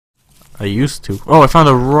I used to. Oh, I found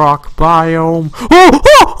a rock biome.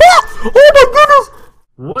 Oh my goodness!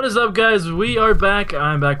 What is up, guys? We are back.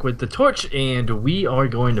 I'm back with the torch, and we are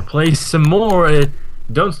going to play some more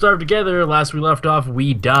Don't Starve Together. Last we left off,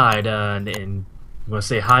 we died. And you want to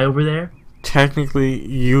say hi over there? Technically,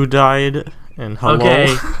 you died, and hello.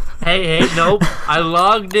 Okay. Hey, nope. I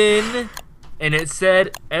logged in, and it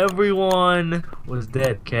said everyone was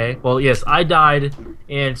dead, okay? Well, yes, I died,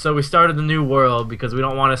 and so we started the new world because we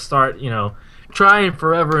don't want to start, trying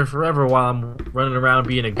forever and forever while I'm running around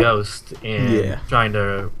being a ghost and trying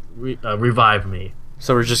to revive me.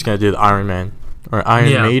 So we're just gonna do the Iron Man or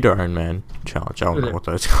Iron Maid or Iron Man challenge. I don't know what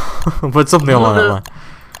that's called, but something along that line.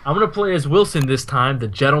 I'm gonna play as Wilson this time, the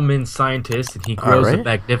gentleman scientist, and he grows a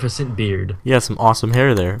magnificent beard. Yeah, some awesome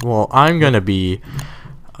hair there. Well, I'm gonna be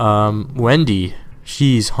Wendy.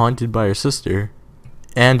 She's haunted by her sister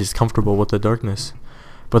and is comfortable with the darkness.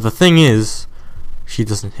 But the thing is, she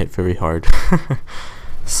doesn't hit very hard.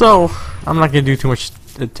 So, I'm not going to do too much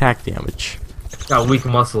attack damage. Got weak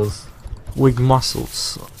muscles. Weak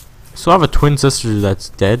muscles. So I have a twin sister that's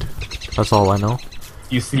dead. That's all I know.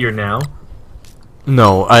 You see her now?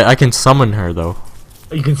 No, I can summon her though.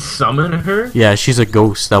 You can summon her? Yeah, she's a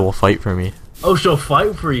ghost that will fight for me. Oh, she'll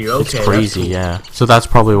fight for you. Okay. It's crazy, cool. Yeah. So that's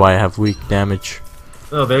probably why I have weak damage.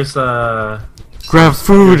 Oh, there's grab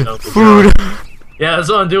food! Food! Yeah, that's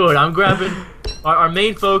what I'm doing. I'm grabbing. Our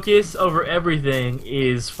main focus over everything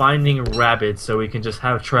is finding rabbits, so we can just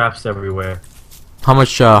have traps everywhere. How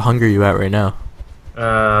much hunger are you at right now?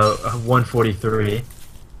 143.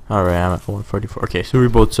 Alright, I'm at 144. Okay, so we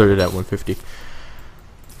both started at 150.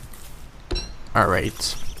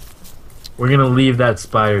 Alright. We're gonna leave that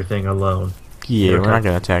spider thing alone. Yeah, we're not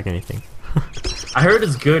gonna attack anything. I heard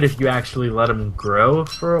it's good if you actually let them grow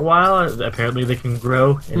for a while. Apparently they can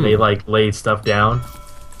grow, and they like lay stuff down.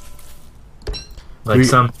 Like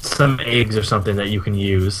some eggs or something that you can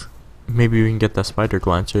use. Maybe we can get that spider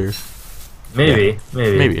glancer. Maybe.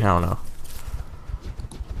 I don't know.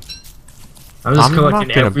 I'm just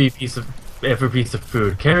collecting every piece of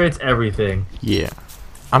food. Carrots, everything. Yeah.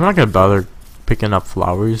 I'm not gonna bother picking up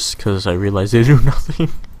flowers because I realize they do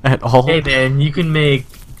nothing at all. Hey man, you can make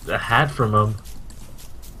a hat from them.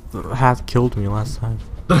 The hat killed me last time.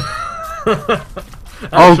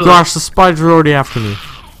 Oh gosh, the spider's already after me.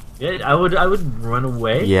 Yeah, I would run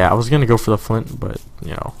away. Yeah, I was gonna go for the flint, but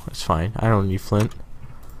it's fine. I don't need flint.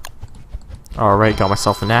 Alright, got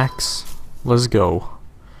myself an axe. Let's go.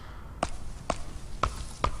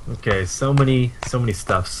 Okay, so many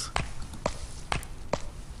stuffs.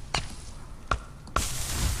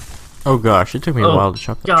 Oh gosh, it took me a while to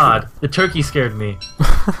chop that God, tree. the turkey scared me.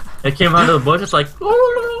 It came out of the bush, it's like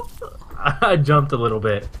I jumped a little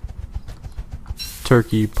bit.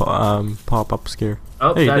 Turkey pop-up scare.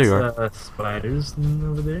 Oh, hey, that's there you are. spiders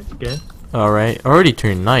over there. Okay. Alright, already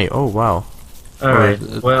turned night. Oh wow. Alright,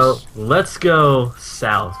 well, let's go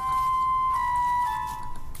south.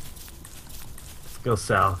 Let's go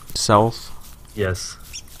south. South? Yes.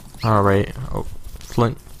 Alright. Oh,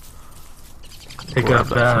 flint. Pick up,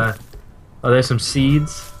 oh, there's some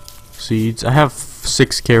seeds. Seeds. I have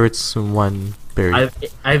 6 carrots and 1 berry.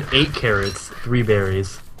 I have 8 carrots, 3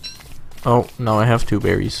 berries. Oh, no, I have 2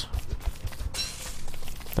 berries.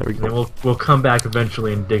 There we go. And we'll come back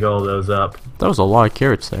eventually and dig all those up. That was a lot of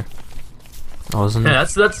carrots there. Wasn't it? Yeah,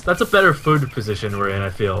 that's a better food position we're in, I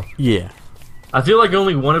feel. Yeah. I feel like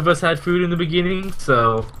only one of us had food in the beginning,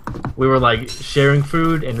 so we were like sharing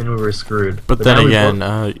food and then we were screwed. But then again,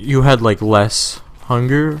 you had like less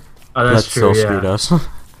hunger. Oh, that's true, still screwed us.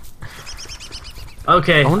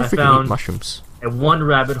 Okay, I wonder if we can eat found mushrooms. one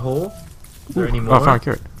rabbit hole. Is there any more? Oh, I found a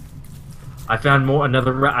carrot. I found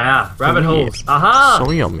rabbit holes. Aha!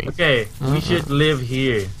 So yummy. Okay, we should live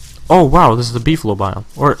here. Oh wow, this is the beefalo biome.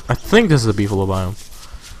 Or I think this is the beefalo biome.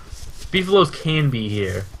 Beefalos can be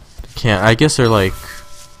here. Can't. I guess they're like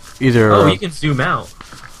either. Oh, you can zoom out.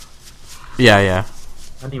 Yeah. I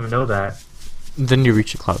didn't even know that. Then you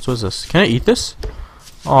reach the clouds. What is this? Can I eat this?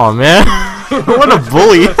 Oh man, what a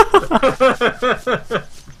bully!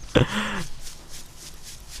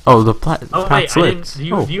 Oh, the plat. Oh wait, I didn't. Do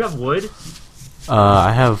you have wood?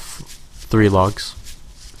 I have 3 logs.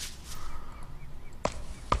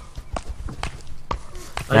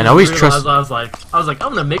 And I always trust. I was like,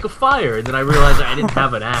 I'm gonna make a fire, and then I realized I didn't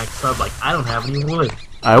have an axe. So I was like, I don't have any wood.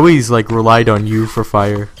 I always like relied on you for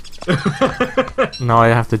fire. Now I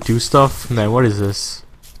have to do stuff. Man, what is this?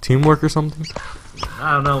 Teamwork or something?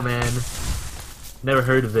 I don't know, man. Never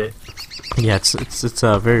heard of it. Yeah, it's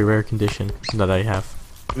a very rare condition that I have.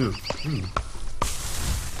 Ooh.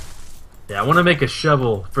 Yeah, I want to make a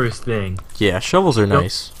shovel first thing. Yeah, shovels are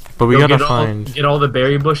nice. But we Go gotta get all the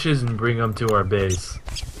berry bushes and bring them to our base.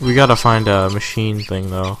 We gotta find a machine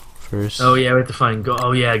thing though first. Oh yeah, we have to find gold.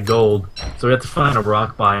 Oh yeah, gold. So we have to find a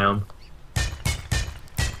rock biome.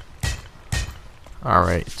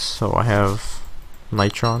 Alright, so I have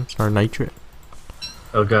nitron or nitrate.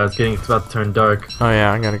 Oh god, it's about to turn dark. Oh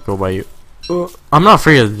yeah, I'm gonna go by you. I'm not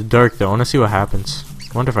afraid of the dark though. I wanna see what happens.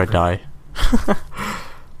 I wonder if I die.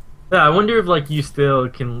 Yeah, I wonder if like you still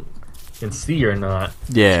can see or not.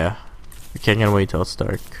 Yeah. Okay, I'm gonna wait till it's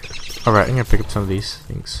dark. Alright, I'm gonna pick up some of these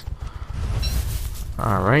things.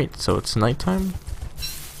 Alright, so it's nighttime.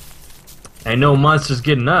 I know monsters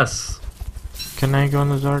getting us. Can I go in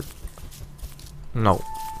the dark? No.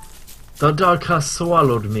 The dark has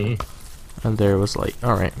swallowed me. And there was light.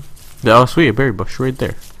 Alright. Oh sweet, a berry bush right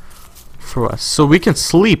there. For us. So we can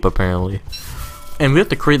sleep apparently. And we have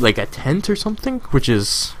to create like a tent or something, which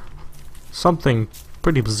is something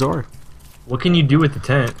pretty bizarre. What can you do with the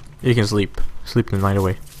tent? You can sleep. Sleep the night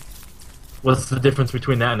away. What's the difference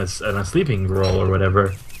between that and a sleeping roll or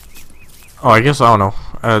whatever? Oh, I guess I don't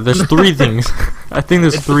know. There's three things. I think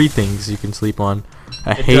there's three things you can sleep on: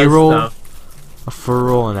 a hay roll, a fur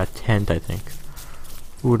roll, and a tent. I think.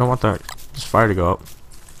 Ooh, I don't want that. This fire to go up.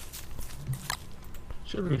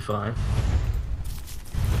 Should be fine.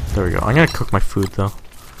 There we go. I'm gonna cook my food though.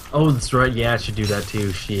 Oh, that's right. Yeah, I should do that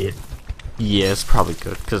too. Shit. Yeah, it's probably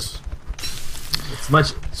good because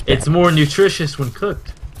it's more nutritious when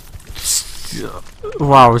cooked.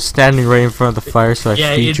 Wow, I was standing right in front of the fire, so I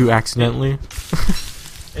feed you accidentally.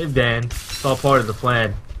 Hey Dan, it's all part of the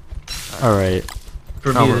plan. Alright.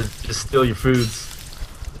 For me to just steal your foods.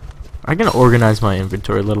 I'm gonna organize my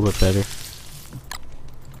inventory a little bit better.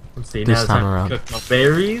 Let's see, this now it's time time around. to cook my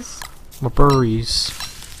berries. My berries.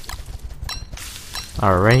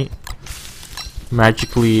 Alright.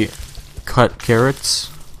 Magically cut carrots.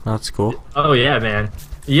 That's cool. Oh yeah, man.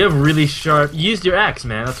 You have really sharp. You used your axe,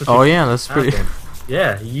 man. That's what. Oh yeah, that's pretty.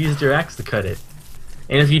 Yeah, you used your axe to cut it.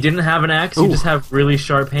 And if you didn't have an axe, you just have really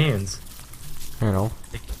sharp hands. You know,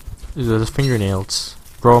 those fingernails.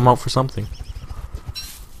 Grow them out for something.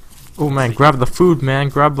 Oh man, grab the food, man.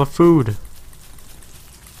 Grab the food.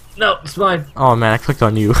 No, it's mine. Oh man, I clicked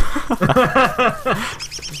on you.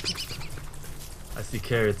 I see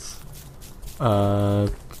carrots.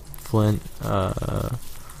 Flint.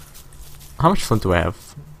 How much flint do I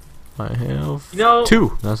have? I have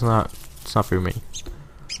 2. That's not. It's not very many.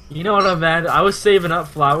 You know what I'm mad? I was saving up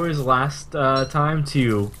flowers last time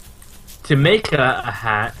to make a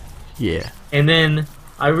hat. Yeah. And then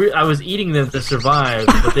I was eating them to survive,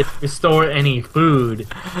 but they didn't store any food.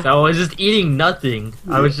 So I was just eating nothing.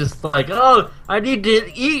 I was just like, oh, I need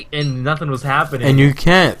to eat, and nothing was happening. And you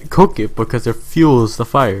can't cook it because it fuels the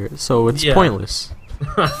fire, so it's pointless.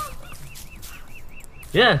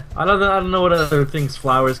 Yeah, I don't know what other things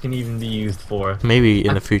flowers can even be used for. Maybe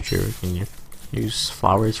in the future we can use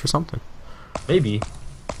flowers for something. Maybe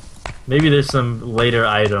there's some later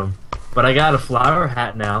item. But I got a flower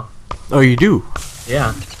hat now. Oh, you do?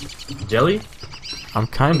 Yeah. Jelly? I'm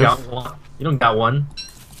kind of. You don't got one.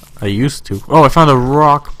 I used to. Oh, I found a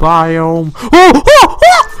rock biome. Oh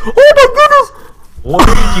my goodness! Where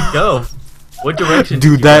did you go? What direction?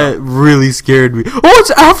 Dude, that really scared me. Oh,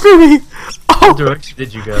 it's after me! What direction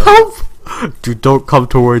did you go? Help! Dude, don't come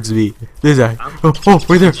towards me. There's a. Oh,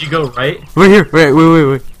 right there. Did you go right? Right here.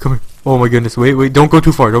 Wait. Come here. Oh my goodness. Wait. Don't go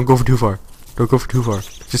too far. Don't go for too far.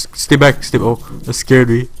 Just stay back. Oh, that scared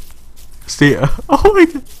me. Stay. Oh my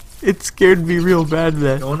god. It scared me real bad,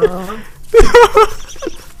 man. What's going on?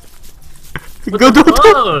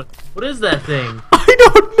 Go. What is that thing? I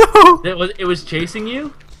don't know. It was chasing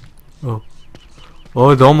you?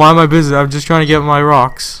 Oh, don't mind my business. I'm just trying to get my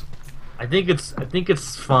rocks. I think it's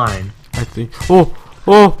fine. Oh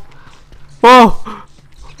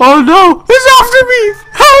no! It's after me!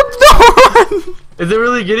 Help! No! Is it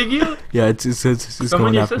really getting you? Yeah, it's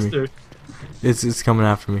coming after me. It's coming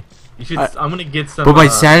after me. You should. I'm gonna get some. But my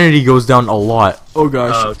sanity goes down a lot. Oh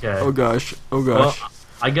gosh. Oh, okay. Oh gosh. Well,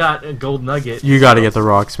 I got a gold nugget. You gotta get the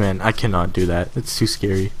rocks, man. I cannot do that. It's too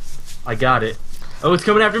scary. I got it. Oh, it's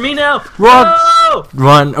coming after me now! Run! No!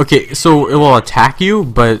 Run! Okay, so it will attack you,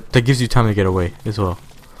 but that gives you time to get away as well.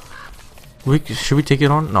 Should we take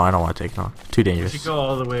it on? No, I don't want to take it on. Too dangerous. You should go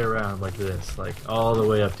all the way around like this, like all the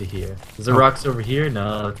way up to here. Is the rocks over here?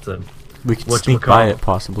 No, it's a. We can sneak by it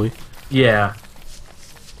possibly. Yeah.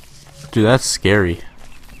 Dude, that's scary.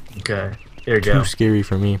 Okay, here we go. Too scary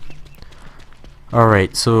for me.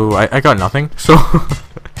 Alright, so I got nothing, so...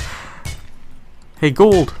 Hey,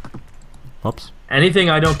 gold! Oops. Anything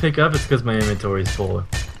I don't pick up, it's because my inventory is full.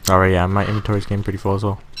 Alright, yeah, my inventory's getting pretty full as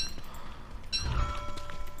well.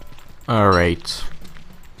 Alright.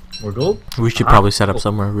 More gold? We should probably set up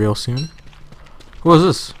somewhere real soon. What is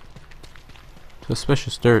this?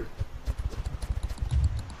 Suspicious dirt.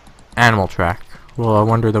 Animal track. Well, I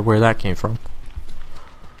wonder where that came from.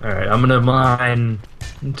 Alright, I'm gonna mine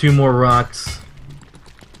 2 more rocks.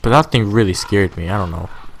 But that thing really scared me. I don't know.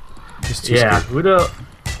 Just too Yeah, scary.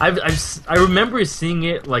 I remember seeing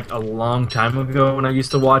it like a long time ago when I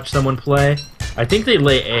used to watch someone play. I think they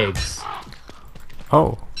lay eggs.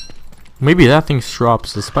 Oh. Maybe that thing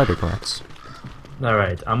drops the spider plants.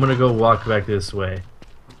 Alright, I'm gonna go walk back this way.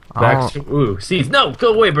 I'll- Ooh, seeds. No,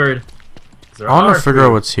 go away, bird. I want to figure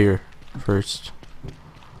out what's here first.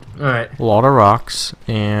 Alright. A lot of rocks,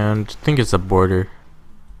 and I think it's a border.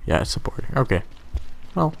 Yeah, it's a border. Okay.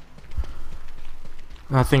 Well,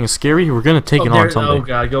 that thing is scary. We're gonna take it on someday. Oh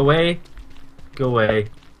god, go away. Go away.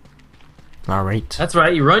 Alright. That's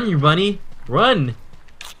right, you run, you bunny. Run!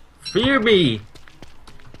 Fear me!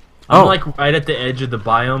 I'm like right at the edge of the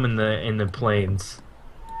biome in the plains.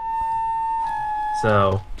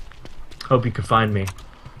 So, hope you can find me.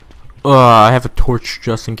 I have a torch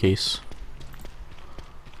just in case.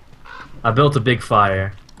 I built a big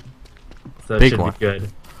fire. So it should be good.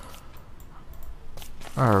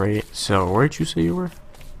 Alright, so where'd you say you were?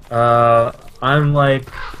 I'm like...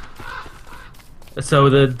 So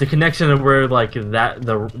the connection of where like that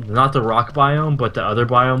not the rock biome but the other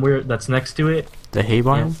biome that's next to it. The hay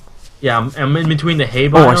biome? Yeah, I'm in between the hay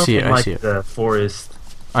biome I see it, and I see it. the forest.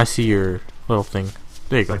 I see your little thing.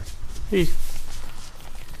 There you go. Hey.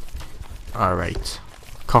 Alright.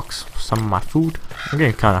 Cook some of my food. I'm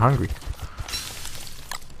getting kinda hungry.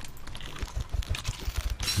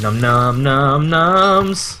 Num num num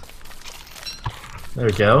nums. There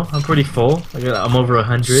we go. I'm pretty full. I'm over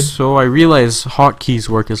 100. So I realize hotkeys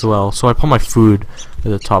work as well. So I put my food at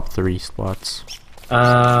the top 3 spots.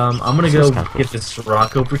 I'm gonna go kinda cool. get this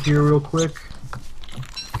rock over here real quick.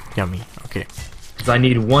 Yummy. Okay. Cause I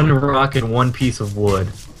need 1 rock and 1 piece of wood.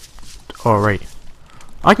 Alright.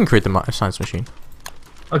 I can create the science machine.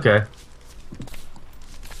 Okay.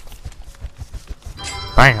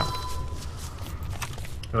 Bam.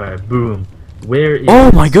 Alright, boom. Where is... Oh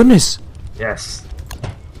my goodness! Yes.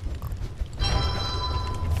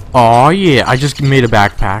 Oh yeah, I just made a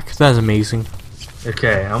backpack. That is amazing.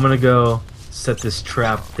 Okay, I'm gonna go set this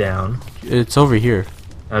trap down. It's over here.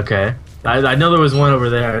 Okay. I know there was one over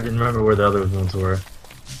there. I didn't remember where the other ones were.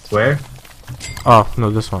 Where? Oh,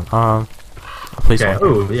 no, this one. I'll place Okay. one.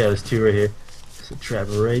 Oh, yeah, there's 2 right here. There's a trap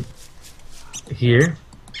right here.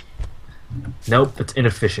 Nope, it's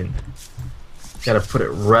inefficient. Gotta put it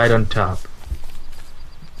right on top.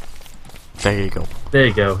 There you go. There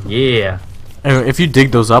you go. Yeah. Anyway, if you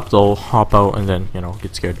dig those up, they'll hop out and then, you know,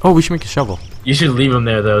 get scared. Oh, we should make a shovel. You should leave them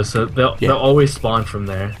there though, so they'll always spawn from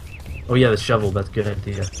there. Oh yeah, the shovel. That's a good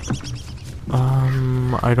idea.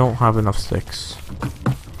 I don't have enough sticks.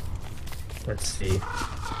 Let's see.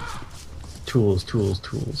 Tools, tools,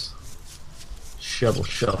 tools. Shovel,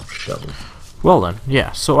 shovel, shovel. Well then,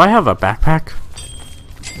 yeah. So I have a backpack.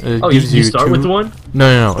 It Oh, gives you start 2... with 1?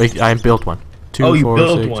 No. I built one. 2, Oh, you 4,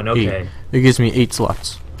 built 6, one. 8. Okay, It gives me 8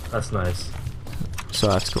 slots. that's nice. So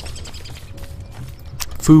that's cool.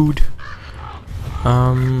 Food.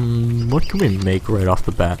 What can we make right off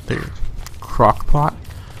the bat there? Crock pot?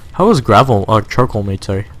 How is charcoal made,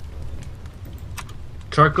 sorry?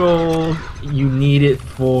 Charcoal, you need it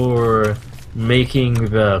for making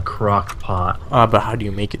the crock pot. But how do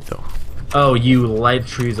you make it though? Oh, you light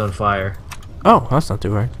trees on fire. Oh, that's not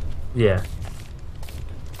too hard. Yeah.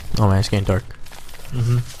 Oh man, it's getting dark.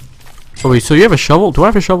 Mhm. Oh wait, so you have a shovel? Do I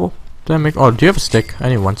have a shovel? Did I make? Oh, do you have a stick? I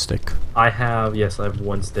need 1 stick. Yes, I have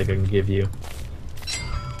 1 stick I can give you.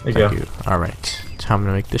 There you Thank go. you. Alright, time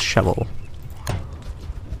to make the shovel.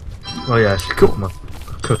 Oh yeah, I should cook my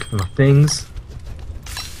things.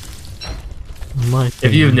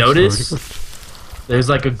 If you've noticed, there's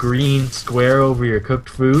like a green square over your cooked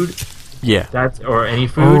food. Yeah. Or any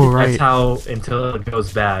food. Oh, right. That's how until it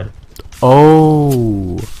goes bad.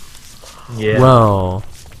 Oh. Yeah. Well,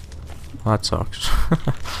 that sucks.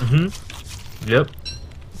 Yep.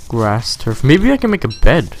 Grass, turf. Maybe I can make a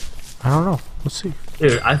bed. I don't know. Let's see.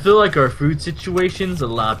 Dude, I feel like our food situation's a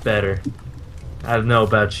lot better. I don't know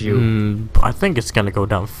about you. I think it's gonna go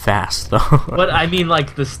down fast though. But I mean,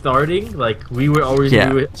 like the starting, like we were always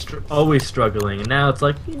always struggling, and now it's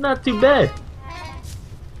like not too bad.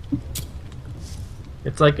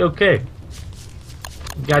 It's like okay,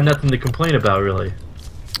 got nothing to complain about really,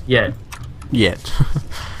 yet. Yet.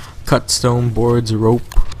 Cut stone boards, rope.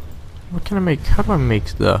 What can I make? How do I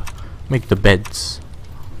make the beds?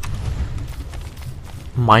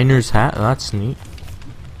 Miner's hat. That's neat.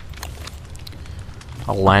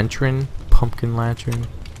 A lantern, pumpkin lantern.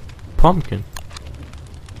 pumpkin.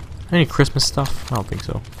 Any Christmas stuff? I don't think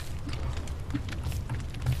so.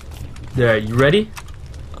 There, you ready?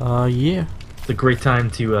 Yeah. It's a great time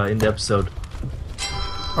to end the episode.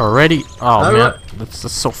 Already? Oh All man, right.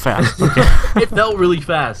 that's so fast. Okay. It felt really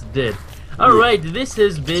fast, it did. Alright, this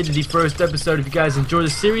has been the first episode. If you guys enjoy the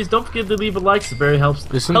series, don't forget to leave a like. It very helps.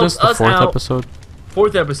 Isn't helps this the us fourth out. episode?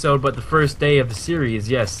 Fourth episode, but the first day of the series,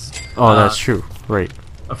 yes. Oh, that's true. Right.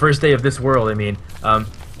 A first day of this world, I mean.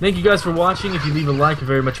 Thank you guys for watching. If you leave a like, I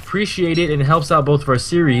very much appreciate it, and it helps out both of our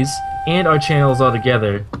series and our channels all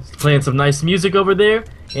together. Playing some nice music over there,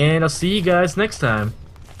 and I'll see you guys next time.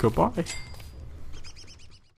 Goodbye.